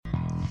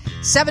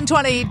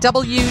720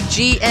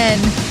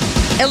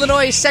 WGN.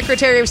 Illinois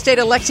Secretary of State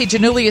Alexi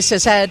Giannoulias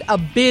has had a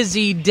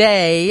busy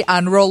day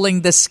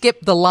unrolling the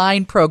Skip the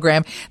Line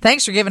program.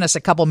 Thanks for giving us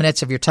a couple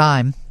minutes of your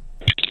time.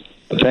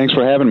 Thanks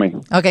for having me.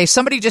 Okay,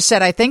 somebody just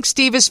said, I think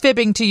Steve is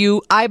fibbing to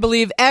you. I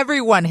believe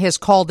everyone has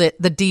called it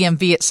the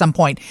DMV at some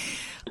point.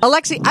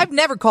 Alexi, I've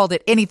never called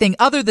it anything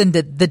other than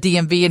the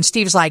DMV, and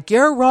Steve's like,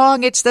 you're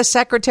wrong, it's the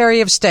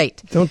Secretary of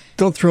State. Don't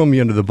throw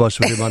me under the bus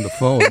with him on the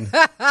phone.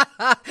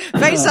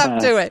 Face up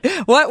to it.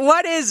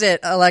 What is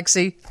it,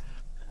 Alexi?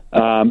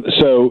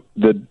 So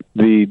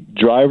the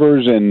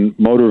drivers and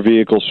motor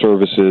vehicle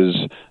services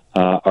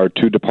are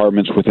two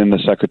departments within the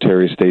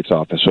Secretary of State's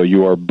office. So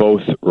you are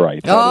both right.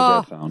 How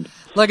does that sound?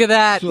 Look at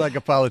that. Like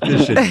a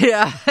politician.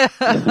 Yeah.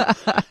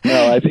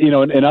 No,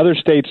 in other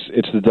states,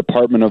 it's the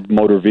Department of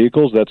Motor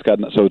Vehicles. So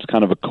it's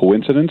kind of a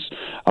coincidence.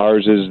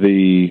 Ours is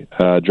the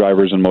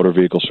Drivers and Motor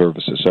Vehicle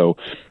Services. So,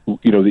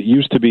 it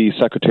used to be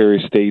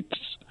Secretary of State's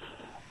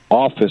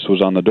office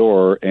was on the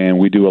door, and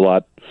we do a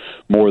lot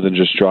more than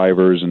just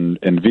drivers and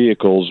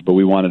vehicles, but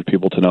we wanted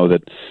people to know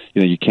that,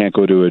 you can't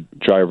go to a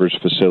driver's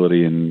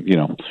facility and,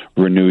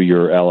 renew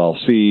your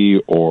LLC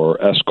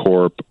or S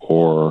Corp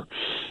or,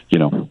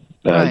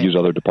 Right. Use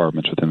other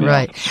departments within the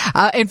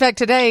office. In fact,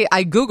 today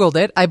I Googled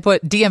it. I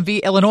put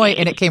DMV Illinois,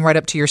 and it came right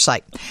up to your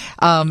site.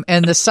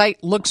 And the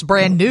site looks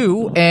brand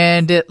new,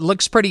 and it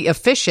looks pretty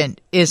efficient.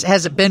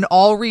 Has it been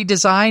all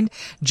redesigned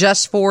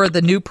just for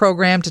the new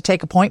program to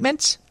take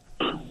appointments?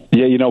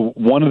 Yeah,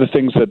 one of the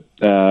things that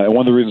one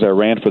of the reasons I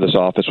ran for this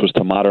office was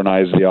to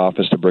modernize the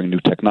office, to bring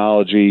new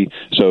technology.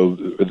 So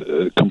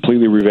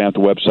completely revamp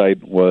the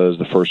website was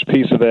the first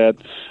piece of that.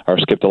 Our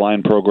Skip the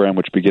Line program,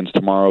 which begins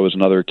tomorrow, is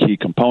another key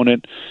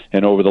component.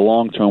 And over the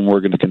long term,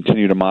 we're going to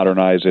continue to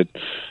modernize it.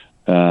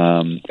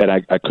 And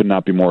I could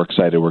not be more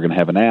excited. We're going to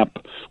have an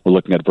app. We're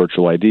looking at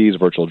virtual IDs,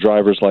 virtual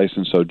driver's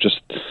license. So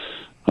just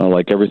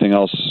like everything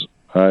else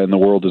in the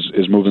world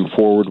is moving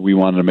forward, we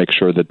wanted to make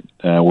sure that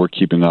we're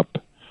keeping up.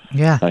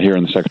 Yeah. Here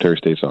in the Secretary of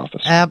State's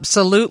office.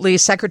 Absolutely.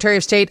 Secretary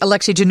of State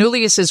Alexi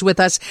Giannoulias is with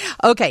us.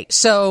 Okay,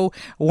 so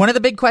one of the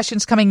big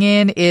questions coming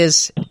in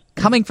is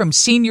coming from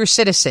senior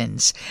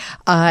citizens.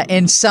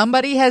 And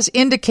somebody has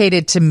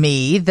indicated to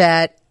me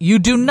that you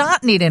do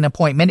not need an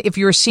appointment if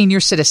you're a senior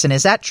citizen.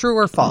 Is that true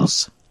or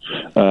false?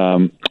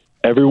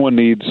 Everyone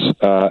needs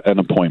an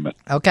appointment.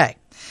 Okay.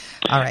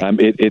 All right.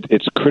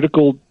 It's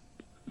critical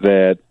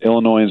that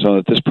Illinoisans know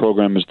that this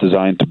program is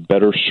designed to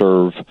better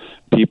serve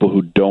people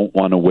who don't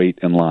want to wait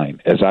in line.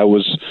 As I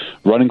was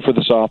running for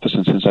this office,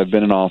 and since I've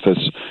been in office,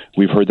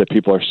 we've heard that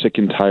people are sick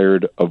and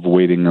tired of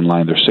waiting in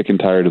line. They're sick and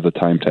tired of the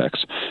time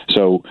tax.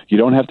 So you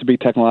don't have to be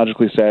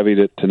technologically savvy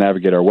to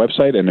navigate our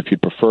website, and if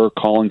you'd prefer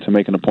calling to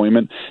make an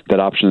appointment, that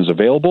option is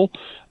available.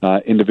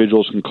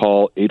 Individuals can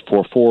call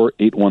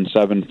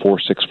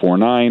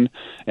 844-817-4649,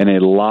 and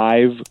a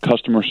live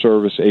customer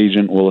service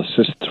agent will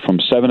assist from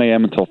 7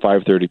 a.m. until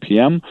 5:30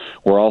 p.m.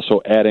 We're also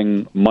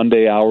adding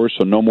Monday hours,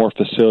 so no more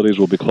facilities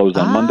will be closed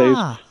on Mondays.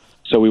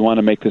 So we want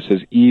to make this as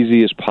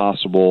easy as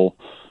possible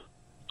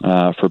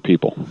for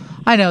people.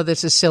 I know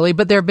this is silly,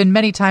 but there have been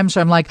many times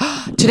where I'm like,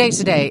 today's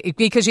the day,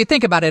 because you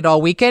think about it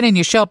all weekend and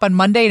you show up on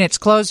Monday and it's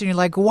closed and you're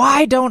like,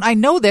 why don't I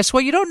know this?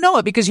 Well, you don't know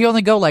it because you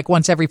only go like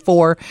once every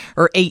 4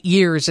 or 8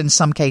 years in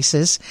some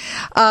cases.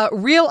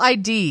 Real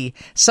ID.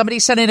 Somebody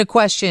sent in a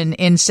question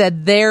and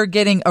said they're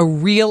getting a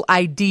Real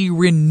ID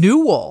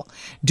renewal.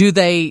 Do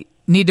they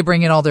need to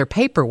bring in all their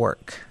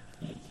paperwork?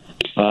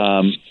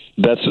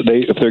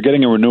 If they're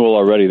getting a renewal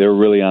already, they're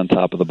really on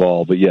top of the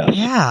ball, but yes.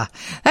 Yeah,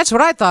 that's what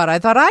I thought. I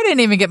thought I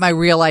didn't even get my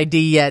Real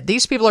ID yet.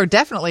 These people are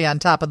definitely on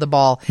top of the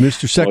ball.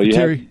 Mr.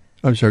 Secretary,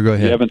 I'm sorry, go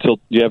ahead. You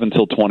have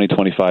until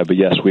 2025, but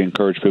yes, we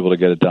encourage people to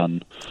get it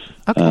done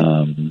at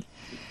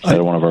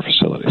one of our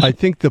facilities. I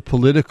think the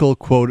political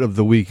quote of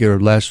the week, or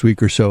last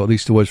week or so, at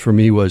least it was for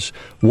me, was,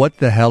 what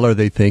the hell are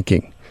they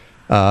thinking?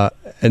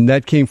 And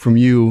that came from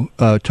you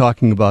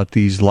talking about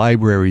these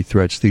library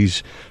threats,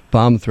 these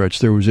bomb threats.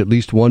 There was at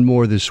least one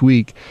more this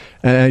week,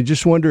 and I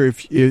just wonder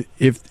if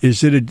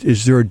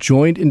is there a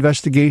joint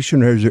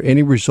investigation, or is there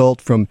any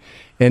result from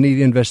any of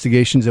the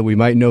investigations that we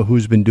might know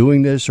who's been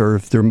doing this, or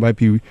if there might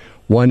be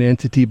one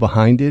entity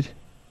behind it?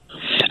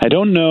 I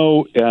don't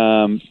know,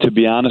 to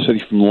be honest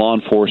with you, from law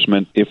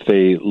enforcement, if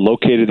they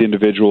located the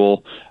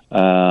individual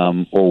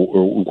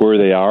or where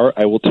they are.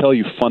 I will tell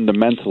you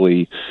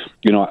fundamentally,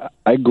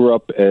 I grew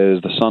up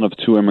as the son of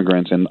 2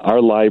 immigrants, and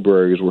our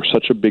libraries were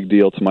such a big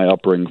deal to my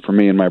upbringing, for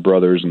me and my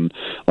brothers, and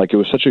it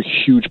was such a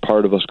huge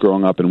part of us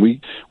growing up, and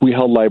we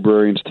held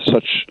librarians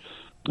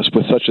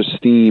with such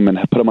esteem and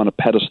put them on a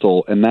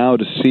pedestal. And now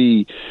to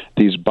see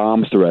these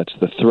bomb threats,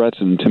 the threats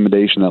and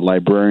intimidation that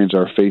librarians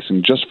are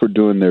facing just for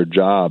doing their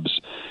jobs,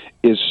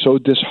 is so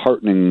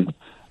disheartening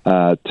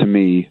to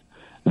me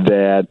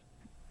that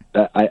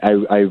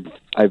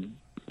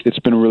it's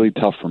been really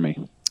tough for me.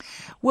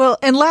 Well,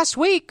 and last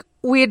week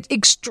we had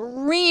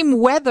extreme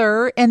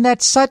weather, and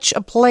that's such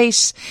a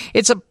place.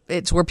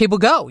 It's where people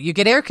go. You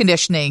get air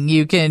conditioning.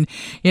 You can,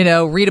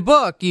 read a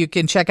book. You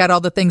can check out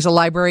all the things a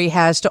library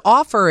has to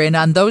offer. And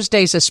on those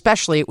days,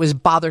 especially, it was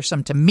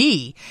bothersome to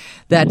me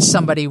that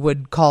somebody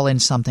would call in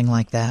something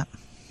like that.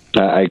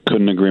 I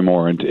couldn't agree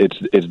more.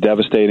 It's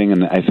devastating,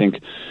 and I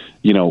think,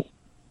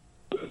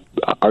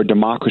 our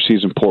democracy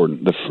is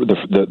important.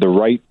 The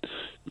right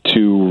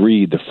to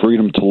read, the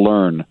freedom to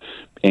learn,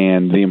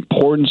 and the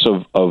importance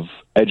of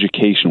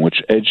education,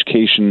 which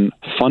education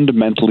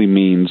fundamentally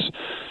means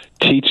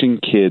teaching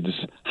kids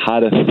how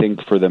to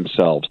think for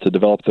themselves, to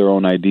develop their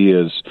own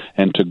ideas,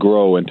 and to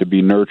grow and to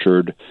be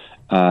nurtured,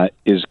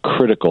 is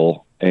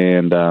critical.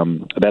 And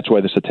that's why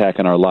this attack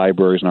on our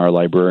libraries and our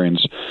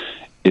librarians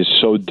is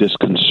so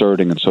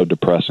disconcerting and so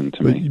depressing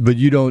to me. But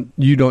you don't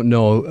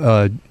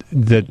know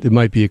that it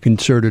might be a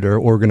concerted or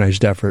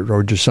organized effort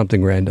or just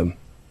something random.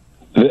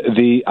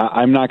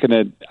 I'm not going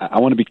to. I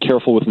want to be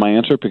careful with my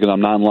answer because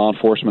I'm not in law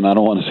enforcement. I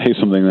don't want to say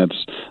something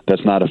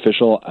that's not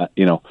official.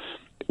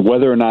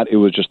 Whether or not it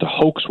was just a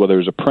hoax, whether it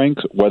was a prank,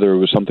 whether it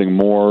was something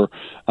more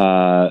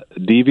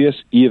devious.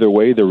 Either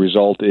way, the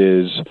result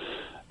is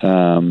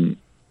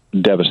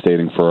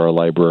devastating for our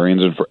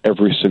librarians and for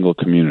every single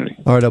community.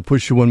 All right, I'll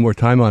push you one more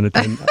time on it.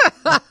 Then.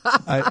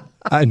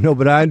 I know,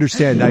 but I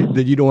understand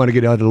that you don't want to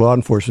get out of law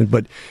enforcement.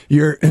 But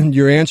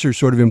your answer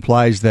sort of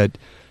implies that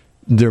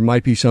there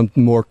might be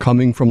something more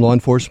coming from law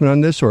enforcement on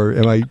this, or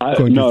am I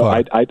going too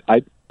far?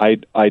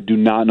 I do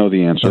not know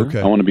the answer. Okay.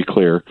 I want to be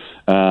clear.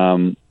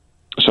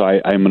 So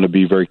I'm going to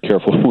be very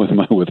careful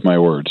with my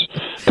words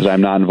because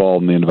I'm not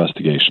involved in the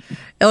investigation.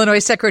 Illinois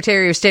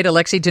Secretary of State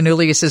Alexi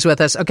Giannoulias is with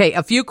us. Okay,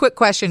 a few quick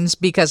questions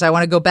because I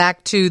want to go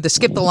back to the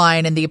skip the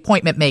line and the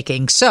appointment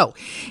making. So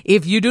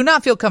if you do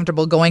not feel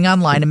comfortable going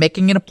online and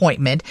making an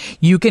appointment,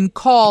 you can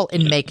call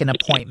and make an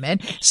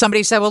appointment.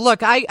 Somebody said, well,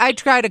 look, I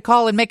try to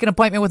call and make an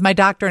appointment with my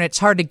doctor and it's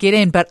hard to get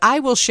in, but I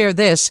will share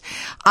this.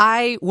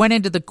 I went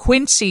into the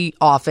Quincy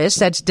office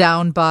that's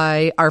down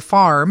by our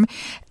farm,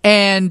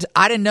 and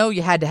I didn't know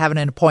you had to have an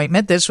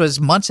appointment. This was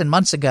months and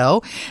months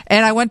ago.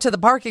 And I went to the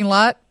parking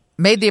lot,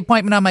 made the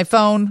appointment on my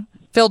phone,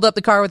 filled up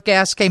the car with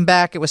gas, came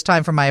back. It was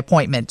time for my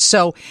appointment.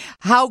 So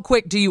how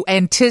quick do you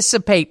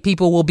anticipate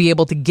people will be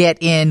able to get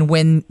in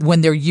when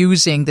they're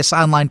using this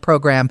online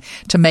program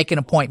to make an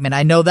appointment?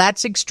 I know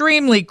that's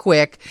extremely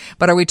quick,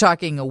 but are we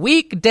talking a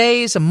week,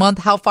 days, a month?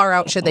 How far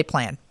out should they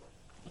plan?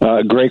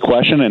 Great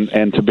question,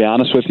 and to be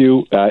honest with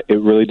you,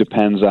 it really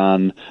depends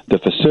on the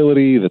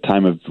facility, the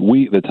time of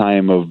week, the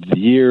time of the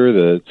year,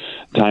 the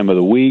time of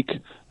the week,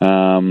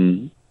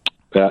 and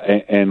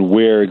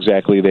where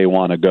exactly they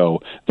want to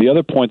go. The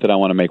other point that I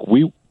want to make,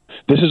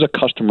 this is a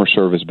customer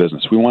service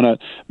business. We want to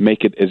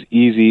make it as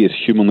easy as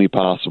humanly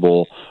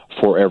possible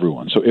for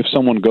everyone. So if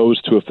someone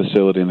goes to a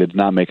facility and they did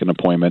not make an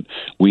appointment,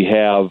 we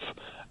have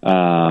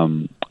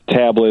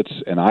tablets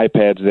and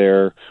iPads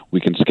there. We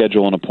can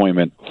schedule an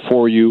appointment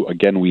for you.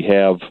 Again, we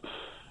have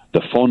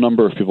the phone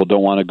number if people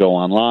don't want to go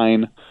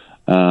online.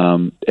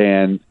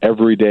 And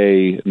every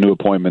day new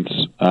appointments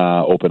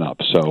open up.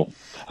 So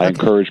I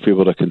encourage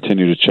people to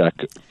continue to check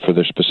for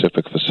their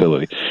specific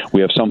facility.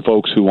 We have some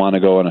folks who want to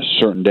go on a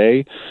certain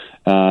day,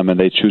 and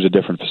they choose a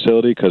different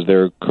facility because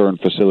their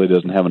current facility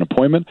doesn't have an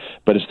appointment,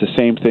 but it's the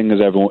same thing as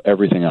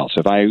everything else.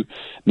 If I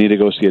need to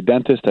go see a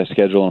dentist, I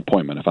schedule an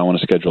appointment. If I want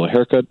to schedule a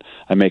haircut,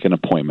 I make an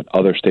appointment.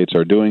 Other states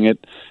are doing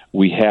it.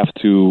 We have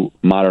to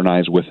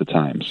modernize with the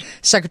times.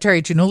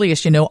 Secretary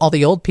Giannoulias, all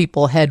the old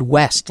people head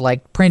west,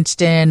 like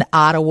Princeton,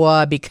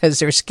 Ottawa, because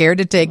they're scared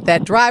to take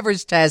that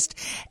driver's test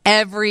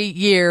every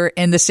year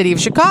in the city of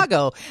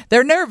Chicago.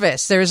 They're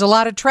nervous. There's a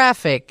lot of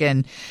traffic,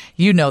 and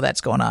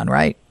that's going on,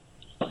 right?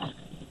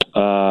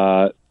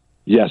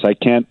 Yes, I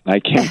can't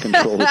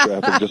control the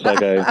traffic, just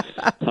like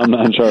I'm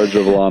not in charge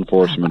of law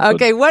enforcement.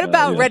 Okay, what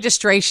about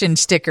registration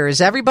stickers?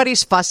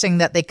 Everybody's fussing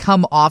that they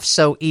come off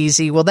so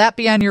easy. Will that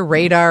be on your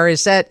radar?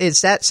 Is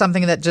that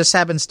something that just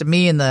happens to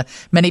me and the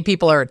many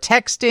people are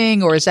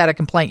texting, or is that a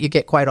complaint you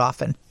get quite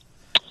often?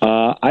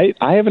 I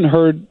haven't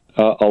heard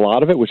a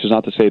lot of it, which is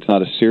not to say it's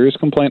not a serious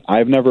complaint.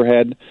 I've never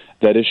had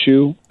that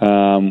issue.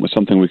 It's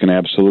something we can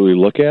absolutely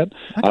look at.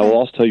 Okay. I will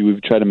also tell you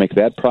we've tried to make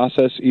that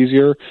process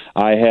easier.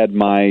 I had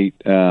my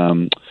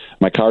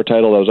car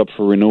title that was up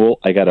for renewal.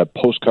 I got a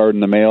postcard in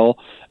the mail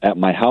at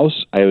my house.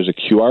 I was a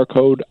QR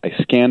code. I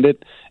scanned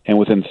it, and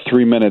within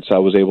 3 minutes I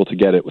was able to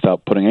get it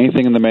without putting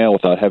anything in the mail,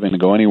 without having to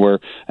go anywhere.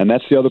 And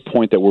that's the other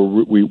point that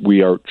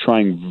we are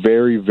trying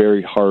very,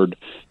 very hard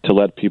to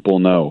let people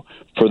know.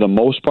 For the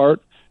most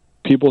part,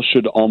 people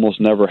should almost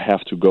never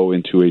have to go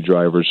into a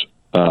driver's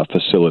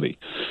facility.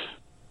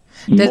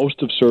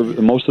 Most of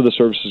the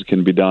services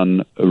can be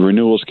done,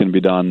 renewals can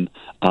be done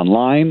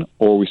online,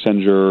 or we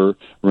send your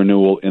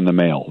renewal in the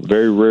mail.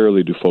 Very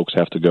rarely do folks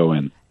have to go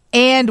in.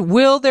 And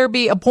will there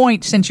be a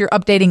point, since you're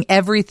updating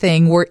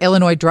everything, where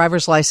Illinois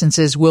driver's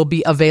licenses will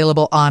be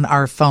available on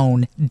our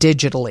phone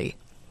digitally?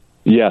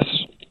 Yes.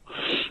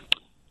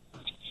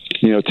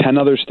 10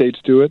 other states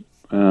do it.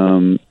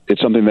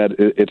 It's something that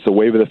it's the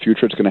wave of the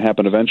future. It's going to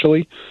happen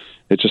eventually.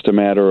 It's just a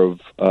matter of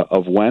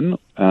when.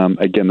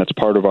 Again, that's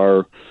part of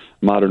our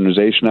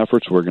modernization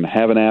efforts. We're going to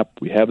have an app.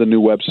 We have the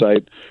new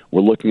website.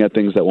 We're looking at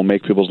things that will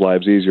make people's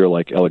lives easier,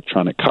 like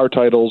electronic car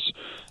titles,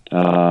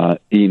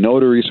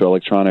 e-notary, so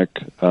electronic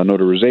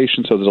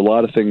notarization. So there's a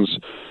lot of things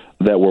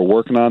that we're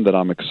working on that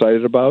I'm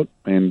excited about,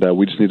 and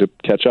we just need to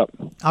catch up.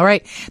 All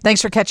right.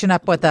 Thanks for catching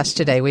up with us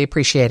today. We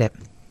appreciate it.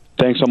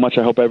 Thanks so much.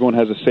 I hope everyone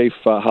has a safe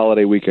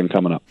holiday weekend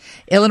coming up.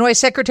 Illinois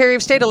Secretary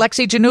of State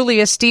Alexi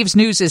Giannoulias. Steve's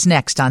News is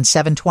next on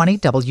 720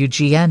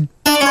 WGN.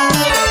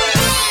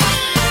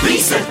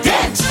 Lisa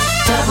Dent,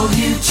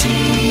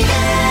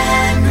 WGN.